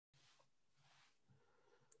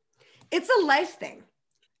It's a life thing.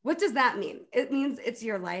 What does that mean? It means it's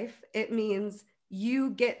your life. It means you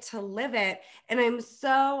get to live it. And I'm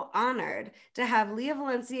so honored to have Lia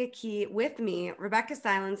Valencia Key with me, Rebecca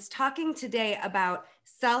Silence, talking today about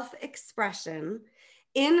self-expression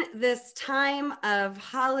in this time of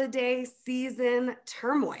holiday season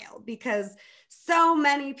turmoil, because so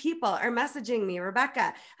many people are messaging me,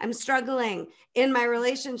 Rebecca, I'm struggling in my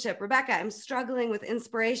relationship. Rebecca, I'm struggling with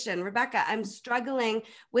inspiration. Rebecca, I'm struggling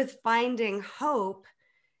with finding hope.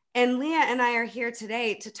 And Lia and I are here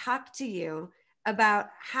today to talk to you about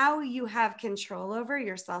how you have control over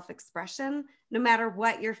your self-expression, no matter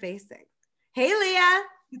what you're facing. Hey, Lia.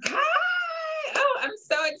 Hi. Oh, I'm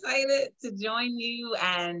so excited to join you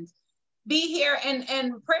and be here and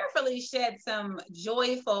prayerfully shed some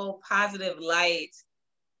joyful, positive light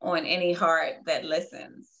on any heart that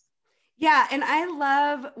listens. Yeah, and I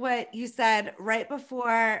love what you said right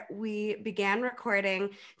before we began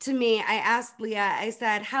recording. To me, I asked Lia, I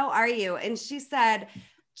said, how are you? And she said,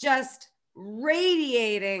 just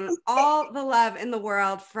radiating all the love in the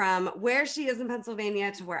world from where she is in Pennsylvania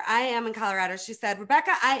to where I am in Colorado. She said,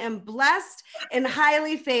 Rebecca, I am blessed and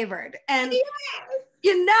highly favored. And, Yes.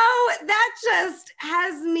 you know, that just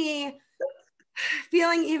has me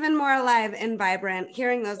feeling even more alive and vibrant,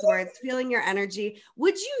 hearing those words, feeling your energy.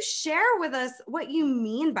 Would you share with us what you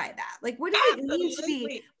mean by that? Like, what does it mean to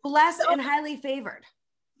be blessed and highly favored?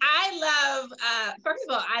 I love, first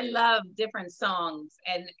of all, I love different songs.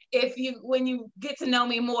 And when you get to know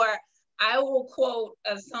me more, I will quote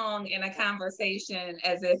a song in a conversation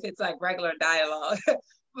as if it's like regular dialogue.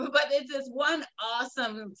 But it's this one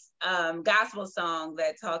awesome gospel song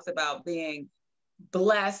that talks about being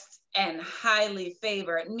blessed and highly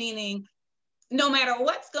favored, meaning no matter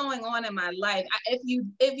what's going on in my life, if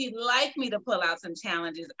you'd like me to pull out some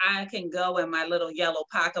challenges, I can go in my little yellow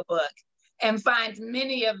pocketbook and find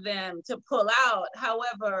many of them to pull out.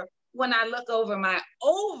 However, when I look over my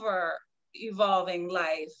evolving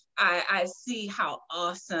life, I see how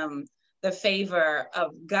awesome the favor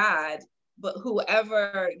of God, but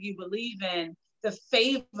whoever you believe in, the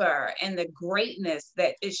favor and the greatness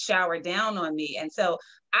that is showered down on me. And so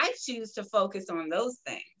I choose to focus on those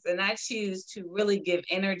things. And I choose to really give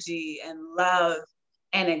energy and love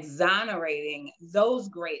and exonerating those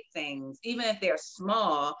great things, even if they're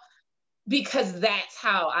small, because that's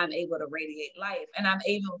how I'm able to radiate life. And I'm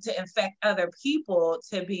able to infect other people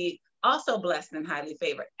to be also blessed and highly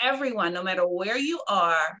favored. Everyone, no matter where you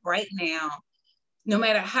are right now, no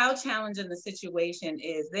matter how challenging the situation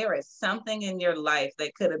is, there is something in your life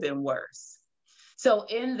that could have been worse. So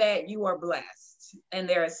in that, you are blessed. And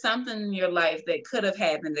there is something in your life that could have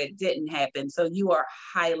happened that didn't happen. So you are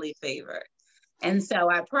highly favored. And so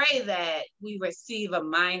I pray that we receive a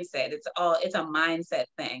mindset. It's a mindset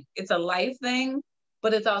thing. It's a life thing,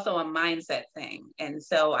 but it's also a mindset thing. And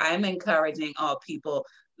so I'm encouraging all people,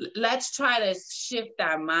 let's try to shift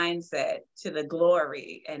our mindset to the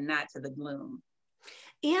glory and not to the gloom.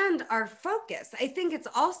 And our focus. I think it's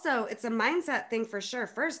a mindset thing for sure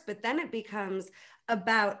first, but then it becomes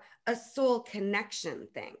about a soul connection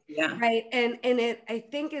thing. Yeah. Right. And it, I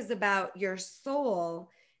think, is about your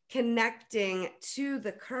soul connecting to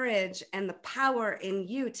the courage and the power in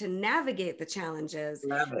you to navigate the challenges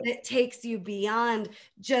that takes you beyond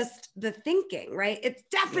just the thinking, right? It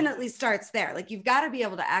definitely starts there. Like, you've got to be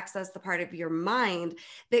able to access the part of your mind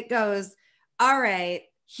that goes, all right,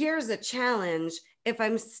 here's a challenge. If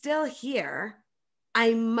I'm still here,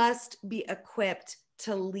 I must be equipped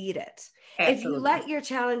to lead it. Absolutely. If you let your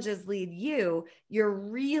challenges lead you, you're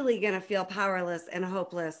really going to feel powerless and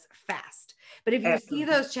hopeless fast. But if you see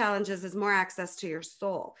those challenges as more access to your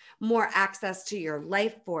soul, more access to your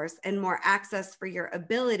life force, and more access for your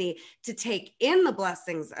ability to take in the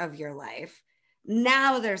blessings of your life,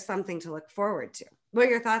 now there's something to look forward to. What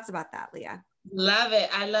are your thoughts about that, Lia? Love it.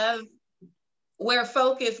 I love where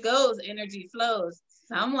focus goes, energy flows.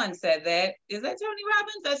 Someone said that. Is that Tony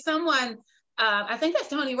Robbins? That's someone, I think that's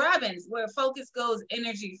Tony Robbins. Where focus goes,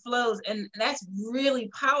 energy flows. And that's really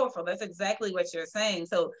powerful. That's exactly what you're saying.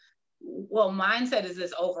 So, well, mindset is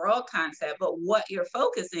this overall concept, but what you're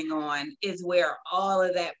focusing on is where all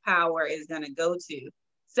of that power is going to go to.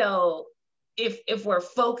 So if we're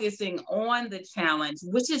focusing on the challenge,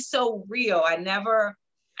 which is so real, I never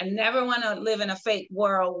want to live in a fake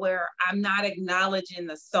world where I'm not acknowledging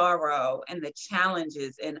the sorrow and the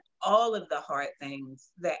challenges and all of the hard things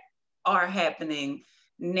that are happening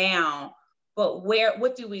now. But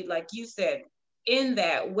what do we, like you said, in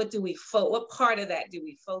that, what part of that do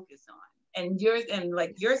we focus on? And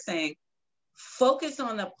like you're saying, focus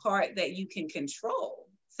on the part that you can control.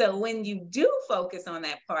 So when you do focus on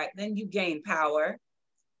that part, then you gain power,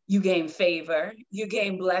 you gain favor, you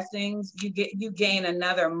gain blessings, you gain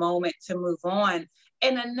another moment to move on.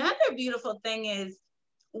 And another beautiful thing is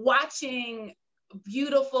watching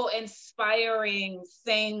beautiful, inspiring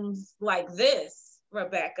things like this,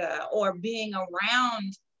 Rebecca, or being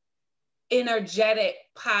around energetic,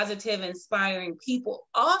 positive, inspiring people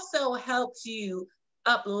also helps you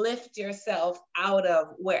uplift yourself out of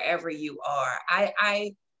wherever you are.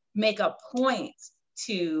 I make a point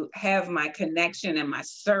to have my connection and my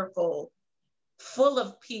circle full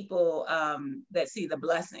of people that see the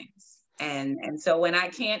blessings. And so when I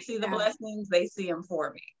can't see the blessings, they see them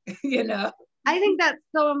for me, you know? I think that's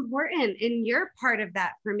so important. And you're part of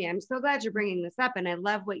that for me. I'm so glad you're bringing this up. And I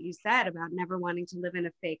love what you said about never wanting to live in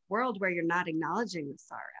a fake world where you're not acknowledging the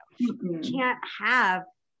sorrow. Mm-hmm. You can't have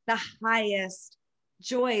the highest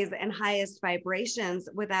joys and highest vibrations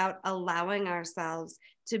without allowing ourselves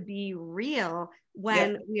to be real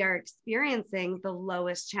when we are experiencing the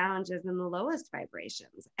lowest challenges and the lowest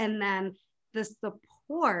vibrations. And then the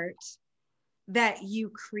support that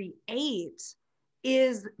you create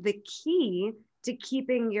is the key to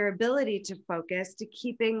keeping your ability to focus, to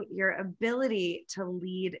keeping your ability to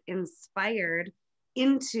lead inspired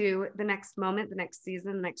into the next moment, the next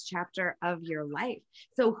season, the next chapter of your life.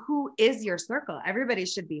 So who is your circle? Everybody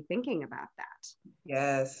should be thinking about that.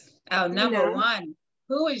 Yes. Oh, number one,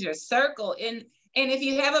 who is your circle? And if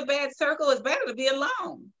you have a bad circle, it's better to be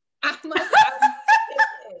alone.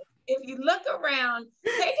 If you look around,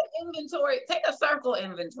 take an inventory, take a circle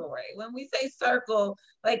inventory. When we say circle,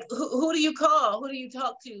 like who do you call? Who do you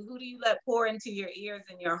talk to? Who do you let pour into your ears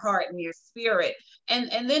and your heart and your spirit?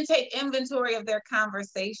 And then take inventory of their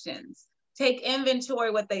conversations. Take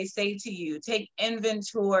inventory what they say to you. Take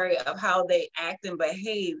inventory of how they act and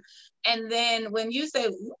behave. And then when you say,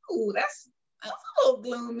 ooh, that's a little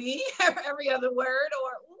gloomy, every other word,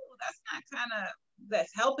 or ooh, that's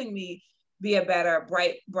that's helping me be a better,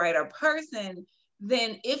 brighter person,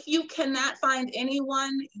 then if you cannot find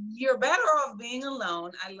anyone, you're better off being alone.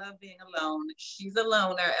 I love being alone. She's a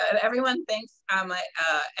loner. Everyone thinks I'm an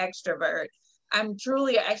extrovert. I'm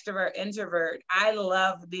truly an extrovert, introvert. I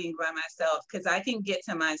love being by myself because I can get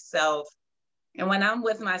to myself. And when I'm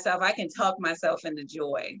with myself, I can talk myself into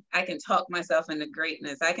joy. I can talk myself into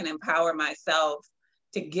greatness. I can empower myself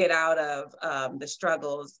to get out of the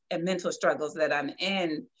struggles and mental struggles that I'm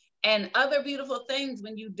in. And other beautiful things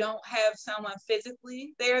when you don't have someone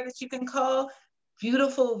physically there that you can call,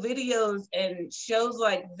 beautiful videos and shows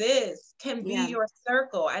like this can be your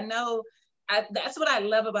circle. I know that's what I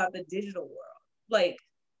love about the digital world. Like,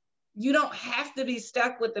 you don't have to be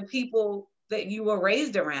stuck with the people that you were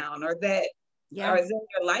raised around or that are in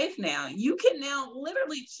your life now. You can now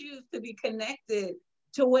literally choose to be connected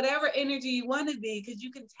to whatever energy you want to be because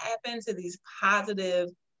you can tap into these positive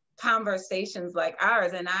conversations like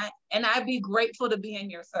ours, and I'd be grateful to be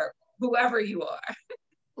in your circle, whoever you are.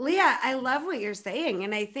 Lia, I love what you're saying.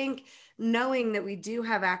 And I think knowing that we do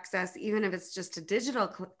have access, even if it's just a digital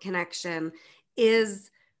connection,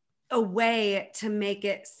 is a way to make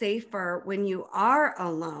it safer when you are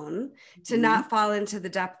alone, to not fall into the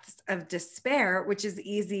depths of despair, which is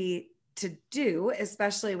easy to do,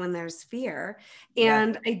 especially when there's fear.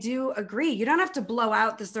 And I do agree. You don't have to blow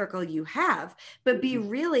out the circle you have, but be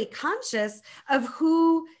really conscious of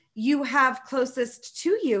who you have closest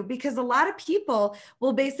to you, because a lot of people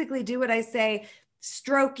will basically do what I say,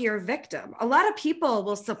 stroke your victim. A lot of people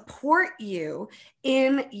will support you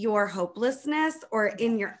in your hopelessness or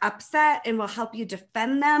in your upset and will help you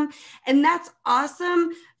defend them. And that's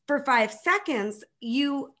awesome for 5 seconds.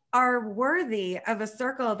 You are worthy of a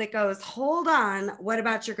circle that goes, hold on, what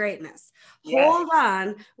about your greatness? Hold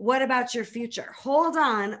on, what about your future? Hold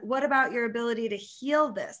on, what about your ability to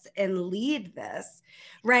heal this and lead this,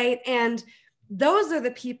 right? And those are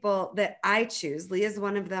the people that I choose. Lia is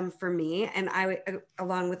one of them for me. And I,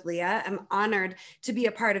 along with Lia, am honored to be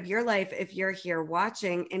a part of your life if you're here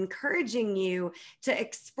watching, encouraging you to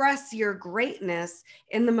express your greatness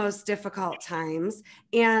in the most difficult times.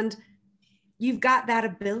 And you've got that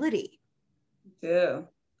ability. Yeah.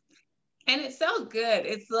 And it's so good.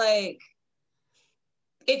 It's like,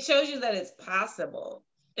 it shows you that it's possible.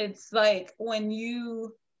 It's like when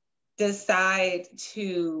you decide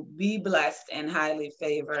to be blessed and highly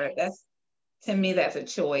favored, to me, that's a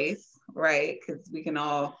choice, right? Because we can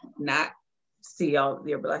all not see all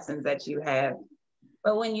your blessings that you have.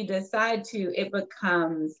 But when you decide to, it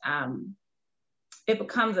becomes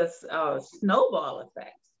a snowball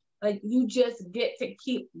effect. Like, you just get to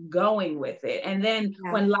keep going with it. And then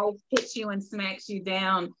when life hits you and smacks you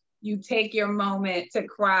down, you take your moment to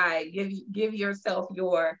cry, give yourself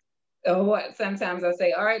your or what, sometimes I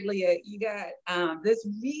say, all right, Lia, you got this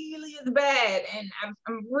really is bad, and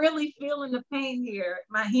I'm really feeling the pain here,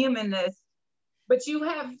 my humanness, but you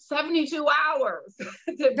have 72 hours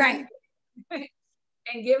to Right. be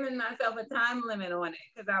and giving myself a time limit on it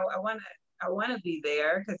because I want to be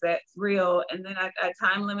there because that's real. And then I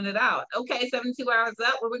time limit it out. Okay, 72 hours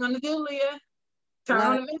up. What are we going to do, Lia? Turn Love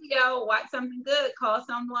on a video, watch something good, call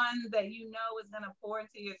someone that you know is going to pour into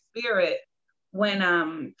your spirit.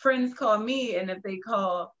 When friends call me, and if they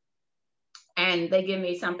call and they give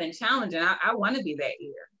me something challenging, I want to be that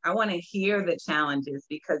ear. I want to hear the challenges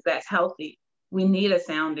because that's healthy. We need a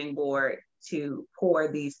sounding board to pour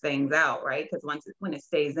these things out, right? Because when it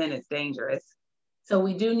stays in, it's dangerous. So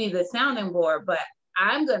we do need the sounding board, but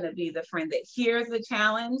I'm going to be the friend that hears the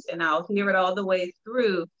challenge and I'll hear it all the way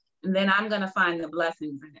through. And then I'm going to find the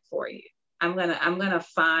blessings in it for you. I'm going to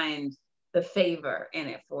find the favor in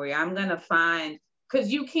it for you. I'm going to find,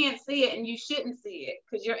 because you can't see it and you shouldn't see it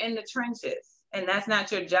because you're in the trenches and that's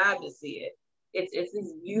not your job to see it. It's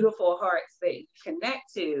these beautiful hearts that you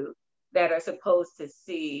connect to that are supposed to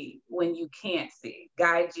see when you can't see,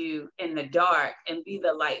 guide you in the dark and be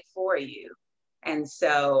the light for you. And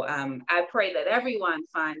so I pray that everyone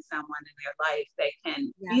finds someone in their life that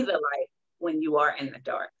can be the light when you are in the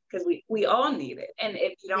dark, because we all need it. And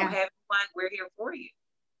if you don't have one, we're here for you.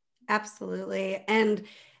 Absolutely. And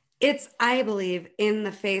it's, I believe, in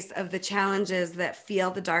the face of the challenges that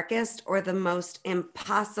feel the darkest or the most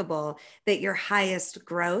impossible that your highest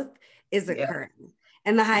growth is occurring.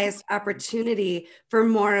 And the highest opportunity for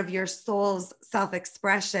more of your soul's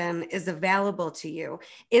self-expression is available to you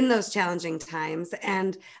in those challenging times.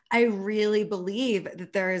 And I really believe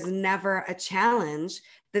that there is never a challenge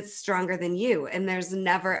that's stronger than you. And there's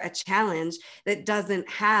never a challenge that doesn't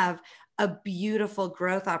have a beautiful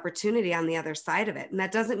growth opportunity on the other side of it. And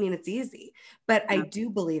that doesn't mean it's easy, but I do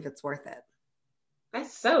believe it's worth it.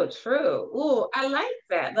 That's so true. Oh, I like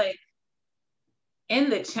that. Like, in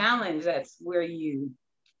the challenge, that's where you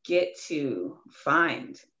get to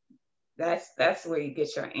find. That's where you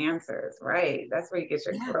get your answers, right? That's where you get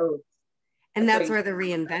your growth. And that's where the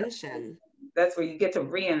reinvention. That's where you get to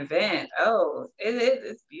reinvent. Oh,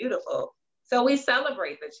 it's beautiful. So we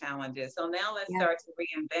celebrate the challenges. So now let's start to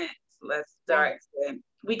reinvent. Let's start to,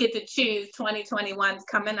 we get to choose 2021's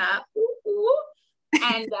coming up.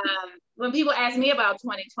 And when people ask me about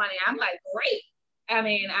 2020, I'm like, great. I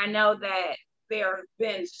mean, I know that there have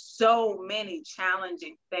been so many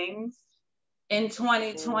challenging things in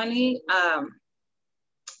 2020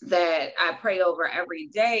 that I pray over every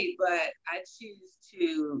day, but I choose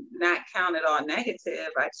to not count it all negative.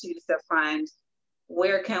 I choose to find,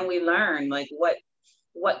 where can we learn? Like,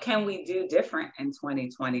 what can we do different in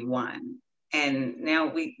 2021? And now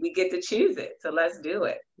we get to choose it. So let's do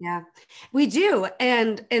it. Yeah, we do.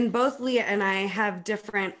 And both Lia and I have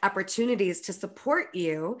different opportunities to support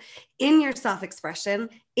you in your self-expression,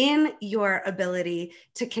 in your ability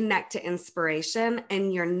to connect to inspiration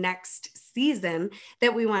and your next season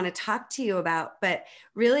that we want to talk to you about. But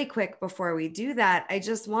really quick, before we do that, I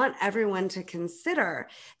just want everyone to consider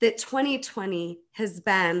that 2020 has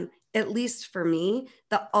been, at least for me,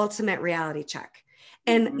 the ultimate reality check.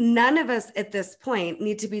 And none of us at this point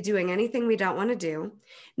need to be doing anything we don't want to do.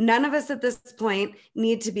 None of us at this point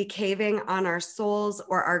need to be caving on our souls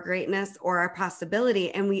or our greatness or our possibility.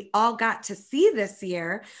 And we all got to see this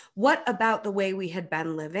year what about the way we had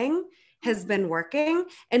been living has been working,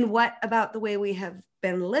 and what about the way we have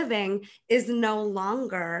been living is no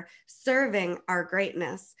longer serving our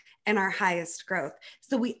greatness and our highest growth.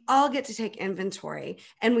 So we all get to take inventory,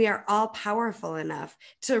 and we are all powerful enough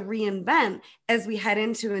to reinvent as we head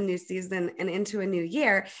into a new season and into a new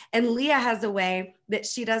year. And Lia has a way that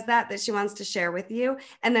she does that she wants to share with you.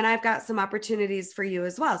 And then I've got some opportunities for you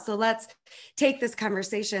as well. So let's take this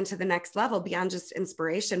conversation to the next level beyond just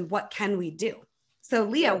inspiration. What can we do? So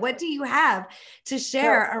Lia, what do you have to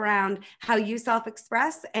share around how you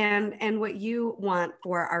self-express and what you want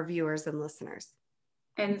for our viewers and listeners?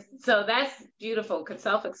 And so that's beautiful, because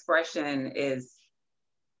self-expression is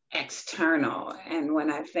external. And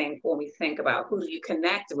when we think about who you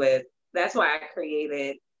connect with, that's why I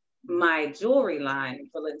created my jewelry line,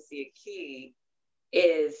 Valencia Key,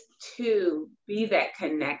 is to be that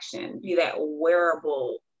connection, be that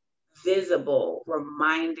wearable, visible,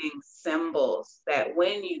 reminding symbols that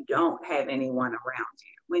when you don't have anyone around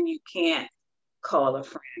you, when you can't call a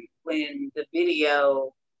friend, when the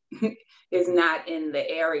video is not in the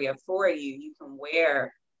area for you, you can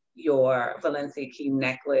wear your Valencia Key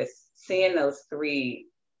necklace, seeing those 3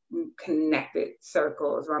 connected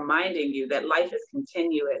circles, reminding you that life is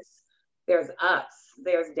continuous. There's ups,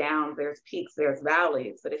 there's downs, there's peaks, there's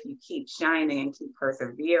valleys, but if you keep shining and keep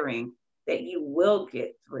persevering, that you will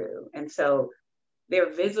get through. And so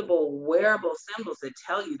they're visible, wearable symbols that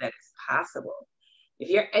tell you that it's possible. If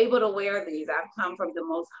you're able to wear these, I've come from the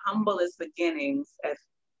most humblest beginnings.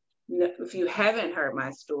 If you haven't heard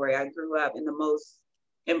my story, I grew up in the most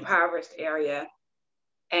impoverished area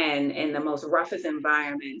and in the most roughest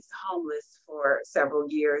environments, homeless for several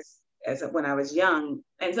years when I was young.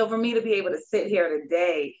 And so for me to be able to sit here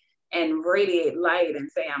today and radiate light and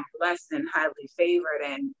say I'm blessed and highly favored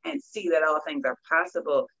and see that all things are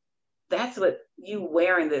possible, that's what you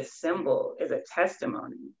wearing this symbol is a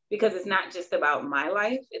testimony, because it's not just about my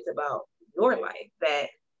life, it's about your life, that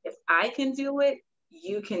if I can do it,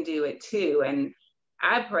 you can do it too. And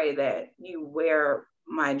I pray that you wear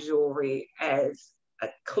my jewelry as a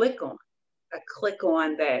click on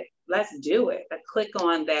that, let's do it, a click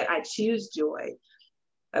on that I choose joy.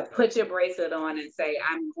 I put your bracelet on and say,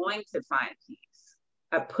 I'm going to find peace.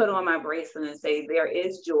 I put on my bracelet and say, there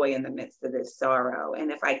is joy in the midst of this sorrow.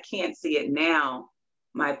 And if I can't see it now,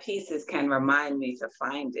 my pieces can remind me to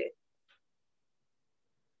find it.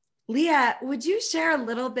 Lia, would you share a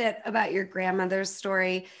little bit about your grandmother's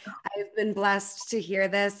story? I've been blessed to hear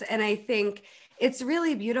this, and I think it's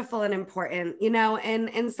really beautiful and important,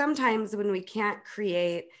 and sometimes when we can't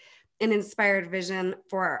create an inspired vision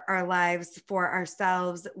for our lives, for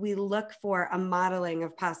ourselves, we look for a modeling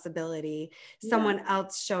of possibility, someone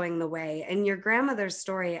else showing the way. And your grandmother's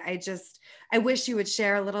story, I wish you would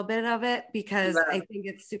share a little bit of it, because I think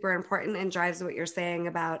it's super important and drives what you're saying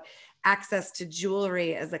about access to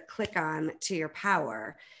jewelry as a click on to your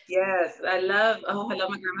power. Yes, I love my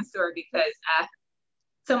grandma's story, because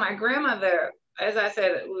so my grandmother, as I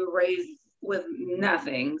said, we were raised with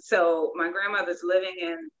nothing. So my grandmother's living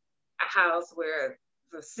in a house where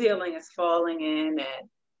the ceiling is falling in and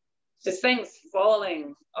just things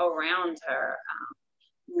falling around her.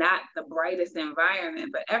 Not the brightest environment,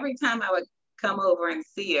 but every time I would come over and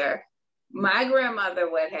see her, my grandmother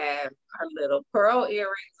would have her little pearl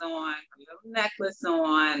earrings on, her little necklace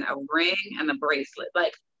on, a ring and a bracelet,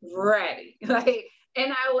 like ready.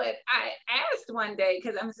 And I asked one day,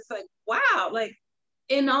 because I was just like, wow, like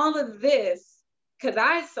in all of this, because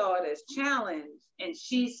I saw it as challenge and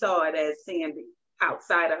she saw it as seeing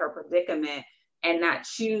outside of her predicament and not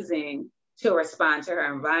choosing to respond to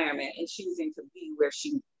her environment and choosing to be where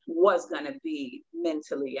she was going to be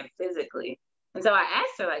mentally and physically. And so I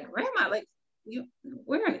asked her, like, Grandma, like, you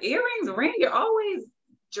wearing earrings, a ring, you're always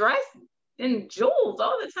dressed in jewels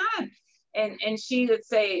all the time. And she would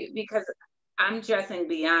say, because I'm dressing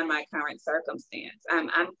beyond my current circumstance.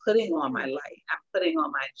 I'm putting on my light. I'm putting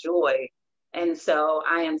on my joy. And so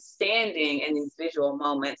I am standing in these visual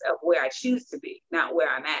moments of where I choose to be, not where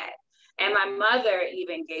I'm at. And my mother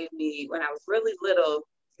even gave me, when I was really little,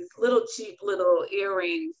 these little cheap little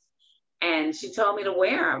earrings. And she told me to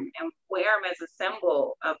wear them as a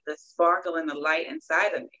symbol of the sparkle and the light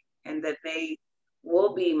inside of me. And that they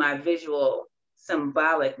will be my visual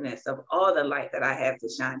symbolicness of all the light that I have to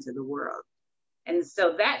shine to the world. And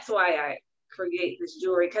so that's why I create this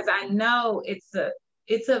jewelry, because I know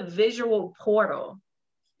it's a visual portal.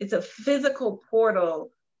 It's a physical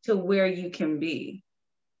portal to where you can be.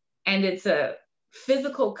 And it's a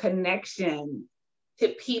physical connection to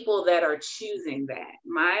people that are choosing that.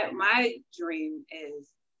 My dream is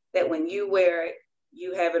that when you wear it,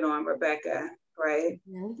 you have it on, Rebecca, right?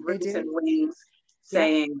 Yeah, roots and wings,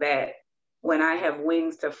 saying that when I have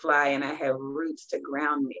wings to fly and I have roots to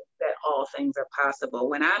ground me, that all things are possible.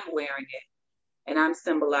 When I'm wearing it and I'm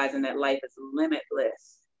symbolizing that life is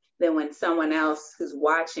limitless, then when someone else who's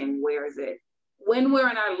watching wears it, when we're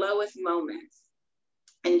in our lowest moments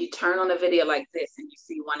and you turn on a video like this and you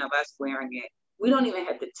see one of us wearing it, we don't even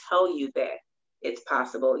have to tell you that it's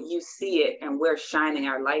possible. You see it and we're shining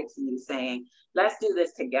our light to you, saying, let's do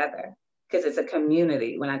this together, because it's a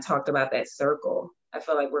community. When I talked about that circle, I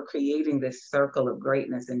feel like we're creating this circle of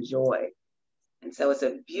greatness and joy. And so it's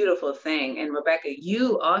a beautiful thing. And Rebecca,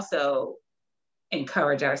 you also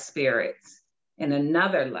encourage our spirits in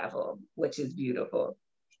another level, which is beautiful.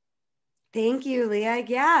 Thank you, Lia.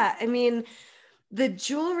 Yeah, I mean, the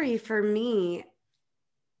jewelry for me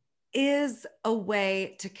is a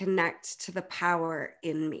way to connect to the power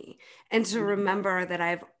in me and to remember that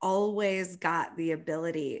I've always got the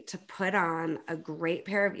ability to put on a great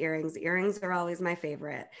pair of earrings. Earrings are always my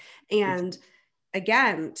favorite. And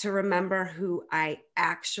again, to remember who I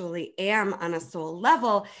actually am on a soul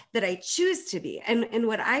level that I choose to be. And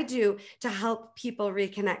what I do to help people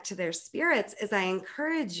reconnect to their spirits is I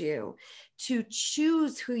encourage you to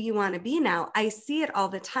choose who you want to be now. I see it all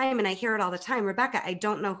the time and I hear it all the time. Rebecca, I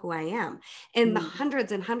don't know who I am. And the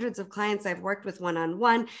hundreds and hundreds of clients I've worked with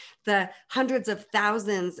one-on-one, the hundreds of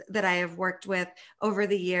thousands that I have worked with over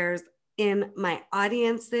the years, in my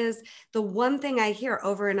audiences, the one thing I hear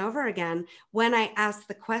over and over again when I ask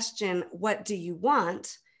the question, what do you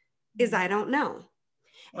want, is I don't know.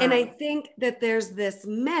 Wow. And I think that there's this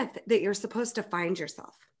myth that you're supposed to find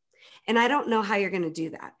yourself. And I don't know how you're going to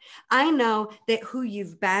do that. I know that who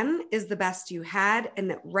you've been is the best you had, and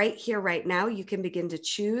that right here, right now, you can begin to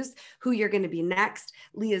choose who you're going to be next.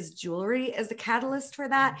 Lia's jewelry is a catalyst for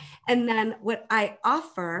that. And then what I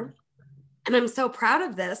offer, and I'm so proud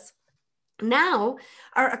of this, now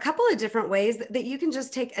are a couple of different ways that you can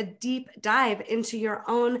just take a deep dive into your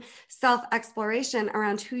own self-exploration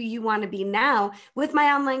around who you want to be now with my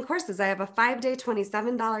online courses. I have a 5-day,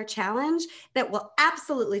 $27 challenge that will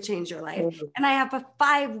absolutely change your life. And I have a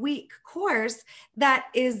 5-week course that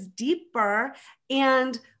is deeper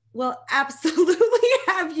and will absolutely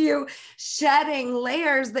have you shedding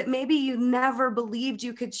layers that maybe you never believed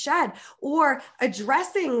you could shed, or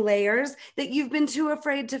addressing layers that you've been too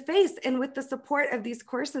afraid to face. And with the support of these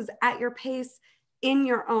courses at your pace in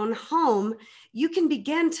your own home, you can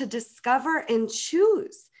begin to discover and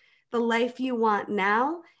choose the life you want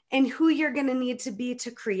now and who you're going to need to be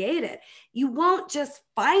to create it. You won't just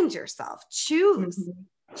find yourself. Choose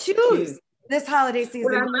this holiday season.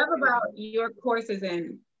 What I love about your courses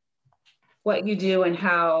and what you do and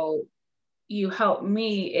how you help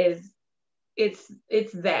me is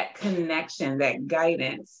it's that connection, that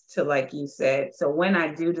guidance to, like you said. So when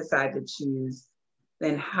I do decide to choose,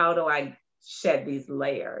 then how do I shed these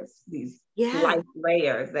layers, these life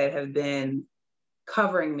layers that have been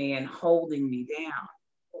covering me and holding me down,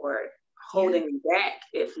 or holding me back,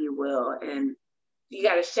 if you will. And you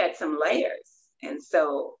got to shed some layers. And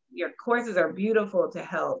so your courses are beautiful to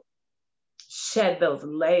help shed those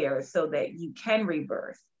layers so that you can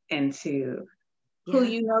rebirth into who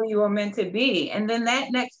you know you were meant to be. And then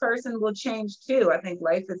that next person will change too. I think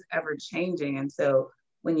life is ever changing. And so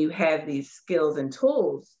when you have these skills and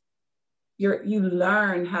tools, you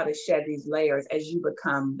learn how to shed these layers as you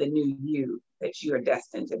become the new you that you are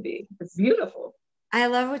destined to be. It's beautiful. I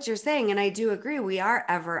love what you're saying. And I do agree. We are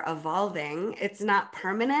ever evolving. It's not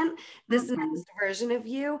permanent, this next version of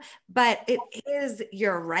you, but it is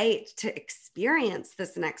your right to experience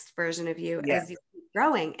this next version of you as you keep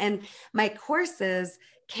growing. And my courses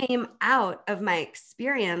came out of my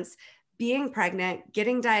experience being pregnant,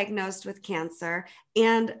 getting diagnosed with cancer,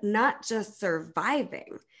 and not just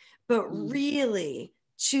surviving, but really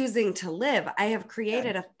choosing to live. I have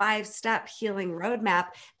created a 5-step healing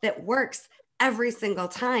roadmap that works every single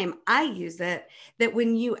time I use it, that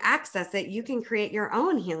when you access it, you can create your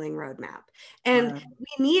own healing roadmap. And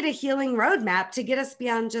we need a healing roadmap to get us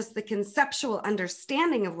beyond just the conceptual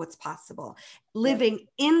understanding of what's possible, living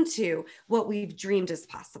into what we've dreamed is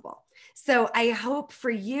possible. So I hope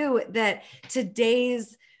for you that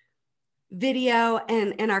today's video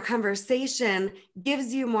and our conversation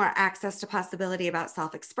gives you more access to possibility about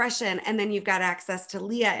self-expression. And then you've got access to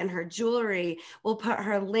Lia and her jewelry. We'll put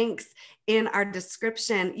her links in our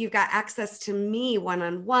description. You've got access to me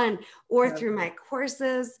one-on-one, or through my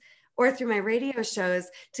courses, or through my radio shows,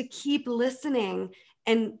 to keep listening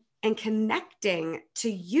and connecting to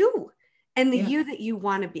you and the you that you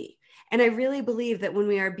want to be. And I really believe that when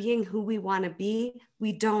we are being who we want to be,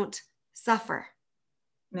 we don't suffer.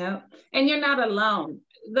 No, and you're not alone.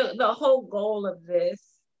 The whole goal of this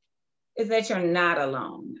is that you're not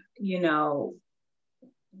alone. You know,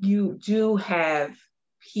 you do have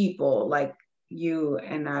people like you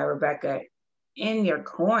and I, Rebecca, in your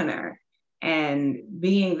corner and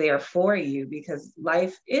being there for you, because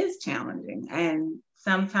life is challenging and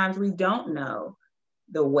sometimes we don't know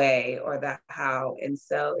the way or the how. And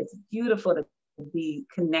so it's beautiful to be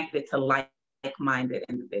connected to like-minded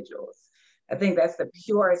individuals. I think that's the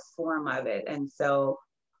purest form of it. And so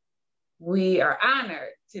we are honored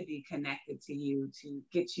to be connected to you, to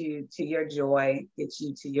get you to your joy, get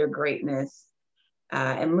you to your greatness,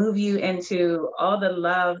 and move you into all the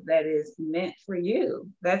love that is meant for you.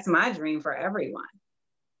 That's my dream for everyone.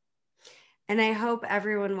 And I hope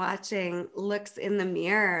everyone watching looks in the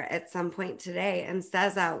mirror at some point today and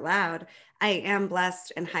says out loud, I am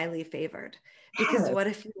blessed and highly favored. Because what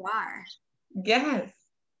if you are? Yes.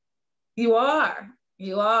 You are.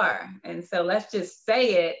 You are. And so let's just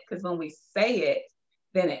say it, because when we say it,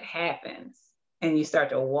 then it happens. and you start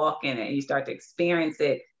to walk in it and you start to experience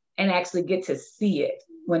it and actually get to see it.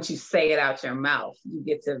 Once you say it out your mouth, you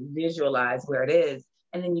get to visualize where it is.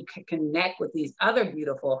 And then you can connect with these other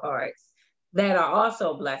beautiful hearts that are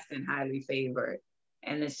also blessed and highly favored.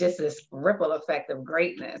 And it's just this ripple effect of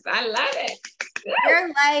greatness. I love it. Your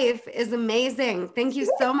life is amazing. Thank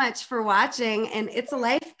you so much for watching. And It's a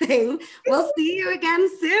Life thing. We'll see you again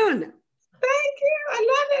soon. Thank you. I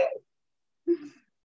love it.